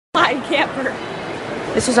flying camper.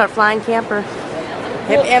 This is our flying camper.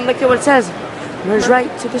 And look at what it says. Where's right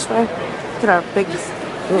to this way. Look at our big...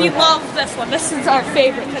 We love this one. This is our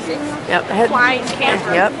favorite because it's flying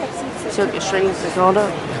camper. Yep. So the strings is rolled up.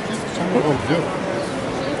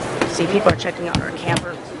 See, people are checking out our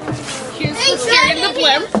camper. Here's the steering the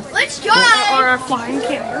blimp. Let's drive! Or our flying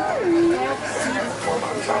camper.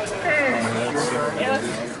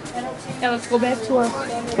 Yeah, let's go back to our...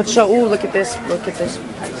 Let's show... Ooh, look at this. Look at this.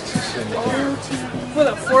 For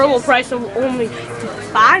the affordable price of only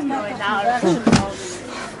 $5 million.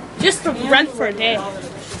 Just to rent for a day.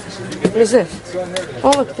 What is this?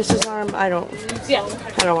 Oh, look, this is our... I don't want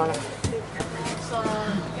to...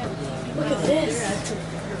 Look at this.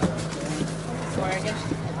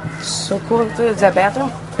 So cool. Is that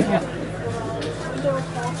bathroom? Yeah.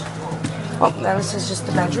 Oh, this is just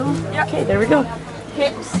the bedroom? Yep. Okay, there we go.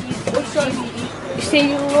 Okay, we'll show you. Stay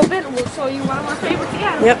you a little bit and we'll show you one of our favorites.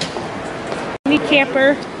 Yeah. Yep.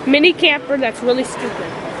 Mini camper that's really stupid.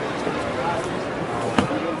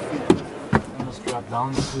 Almost drop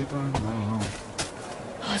down to sleep on? I don't know.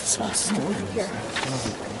 Oh, it's so stupid here.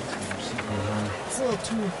 It's a little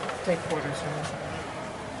too tight quarters.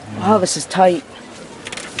 Wow, this is tight.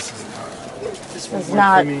 This one's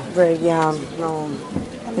not very, no.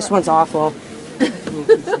 This one's awful.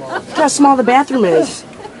 Look how small the bathroom is.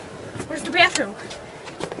 Where's the bathroom?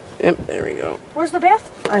 Yep, there we go. Where's the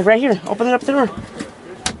bathroom? All right, right here. Open it up the door.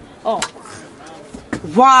 Oh.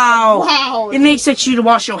 Wow. Wow. It makes it you to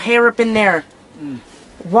wash your hair up in there.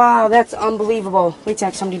 Wow, that's unbelievable. Wait till I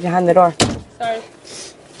have somebody behind the door. Sorry.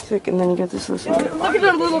 Sick, and then you get this one. Look at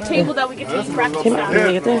the little table that we get to eat breakfast Can on.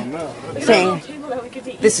 you get that? Saying,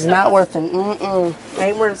 this is not worth it.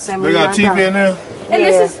 Ain't worth $79. They got TV in there? And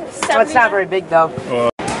this is Oh, it's not very big though.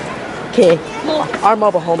 Okay, our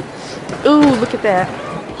mobile home. Ooh, look at that.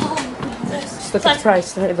 Just look at the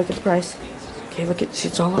price. Look at the price. Okay, look at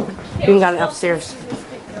it's all open. We even got it upstairs.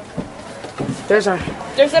 There's a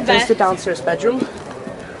bed. There's the downstairs bedroom.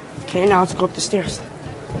 Okay, now let's go up the stairs.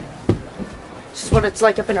 This is what it's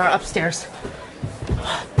like up in our upstairs.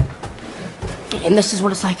 And this is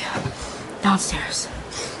what it's like downstairs.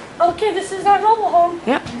 Okay, this is our mobile home.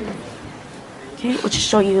 Yep. Okay, we'll just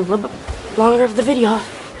show you a little bit longer of the video.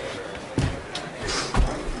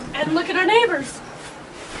 And look at our neighbors.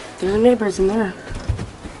 There's neighbors in there.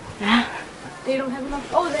 Yeah. They don't have enough.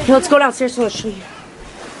 Oh, Okay, let's go downstairs so I'll show you.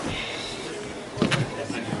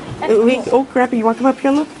 Oh, Grandpa, you want to come up here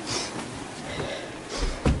and look?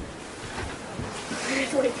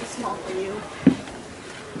 It's way too small for you.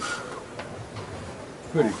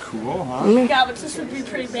 Pretty cool, huh? Yeah, but this would be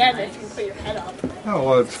pretty bad if you put your head up. Oh,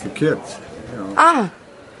 well, it's for kids. You know. Ah.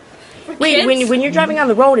 Wait, when you're driving on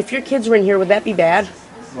the road, if your kids were in here, would that be bad?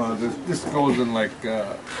 Well, this goes in like,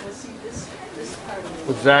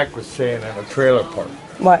 what Zach was saying, in a trailer park.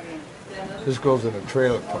 What? This goes in a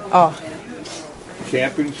trailer park. Oh.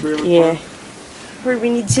 Camping trailer Yeah. park? Where we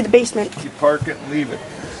need to see the basement. You park it and leave it.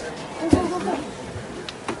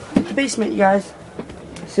 The basement, you guys.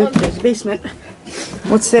 See, there's the basement.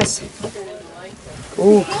 What's this?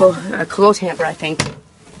 Ooh, a clothes hamper, I think.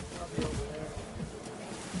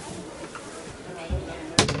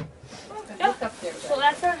 So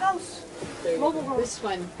that's our house. Mobile home. This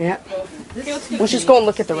one. Yeah. Let's just go and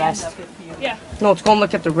look at the rest. Yeah. No, let's go and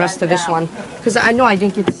look at the rest of this one. Because I know I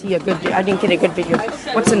didn't get to see a good video.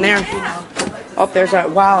 What's in there? Oh, there's our,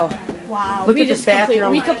 wow. Wow. Look at this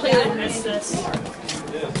bathroom. We completely missed this.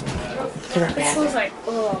 Look at our It bathroom. was like,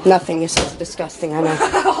 ugh. Nothing is so disgusting, I know.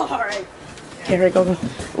 Alright. Okay, here we go.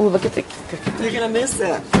 Ooh, look at the... You're gonna miss it.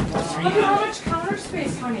 Look at how much counter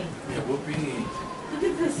space, honey. Look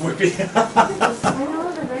at this. I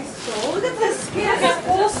know, the nice stove. Look at this. Yeah, that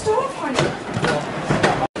whole stove, honey.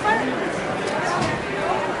 I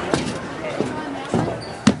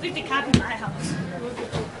think they copied my house.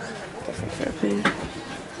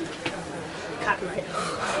 Copyright.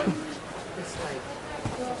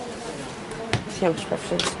 See how much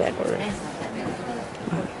pressure this bad boy is.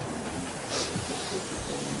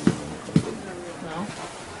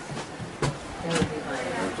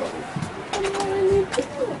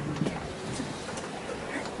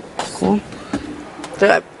 Cool.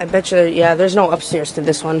 I bet you, there's no upstairs to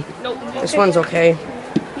this one. Nope. This one's okay.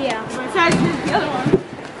 Yeah. Besides the other one.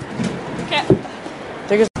 Okay.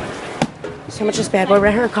 See how much this bad boy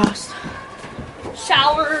right here cost?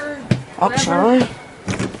 Shower. Oh, whatever. shower.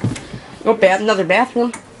 Oh, another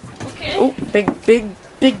bathroom. Okay. Oh, big,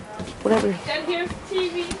 whatever. Then here's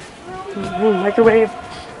TV. Microwave.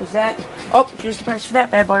 What's that? Oh, here's the price for that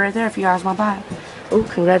bad boy right there if you guys want to buy it. Oh,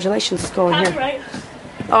 congratulations. Let's go in here. Copyright.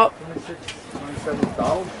 Oh,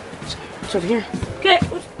 $27. it's over here. Okay.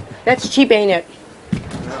 That's cheap, ain't it?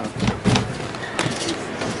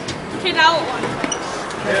 Okay, now what one?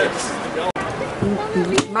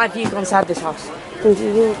 My vehicle inside this house.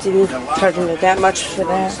 Charging it that much for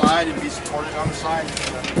that. It'd be supported on the side.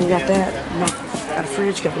 You got that. Got a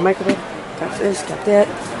fridge, got a microwave, got this, got that.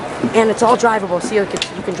 And it's all drivable. See, look,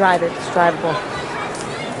 you can drive it. It's drivable.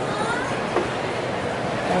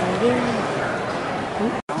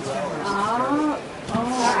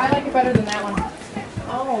 I like it better than that one.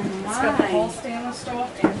 Oh my. It's got the whole stainless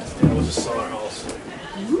stove and the stove. It was a cellar house.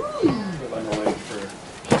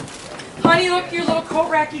 Honey, look, your little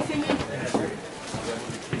coat racky thingy.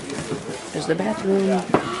 There's the bathroom.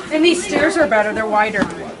 And these stairs are better, they're wider.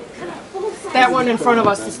 That one in front of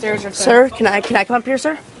us, the stairs are Sir, can I come up here,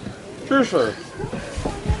 sir? Sure, sir.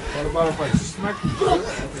 What about if I smack you?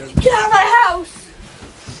 Get out of my house!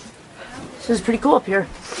 This is pretty cool up here.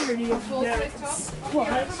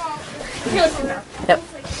 Yep.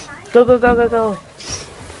 Go, go, go, go, go.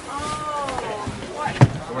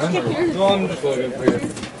 No, I'm just looking for you.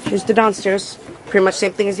 Here's the downstairs. Pretty much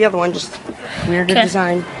same thing as the other one, just weirder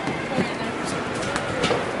design.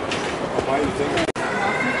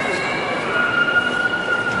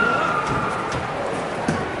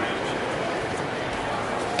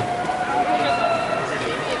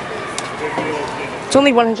 It's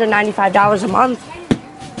only $195 a month.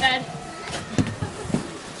 Bed.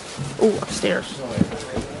 Ooh, upstairs.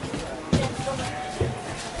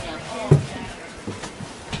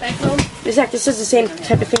 Back room. Zach, this is the same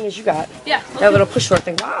type of thing as you got. Yeah. That little push door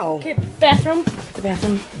thing. Wow. Okay, bathroom. The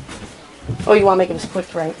bathroom. Oh, you want to make this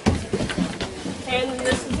quick, right? And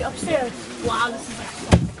this is the upstairs. Wow, this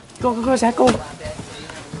is Go, go, go, Zach, go.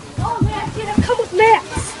 oh man, didn't come with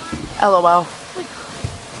mats. LOL.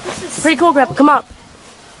 This is Pretty cool, Grandpa. Come up.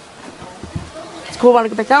 It's cool. Want to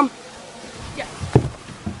go back down? Yeah.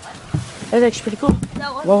 That's actually pretty cool.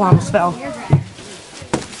 that one. Whoa, I almost fell.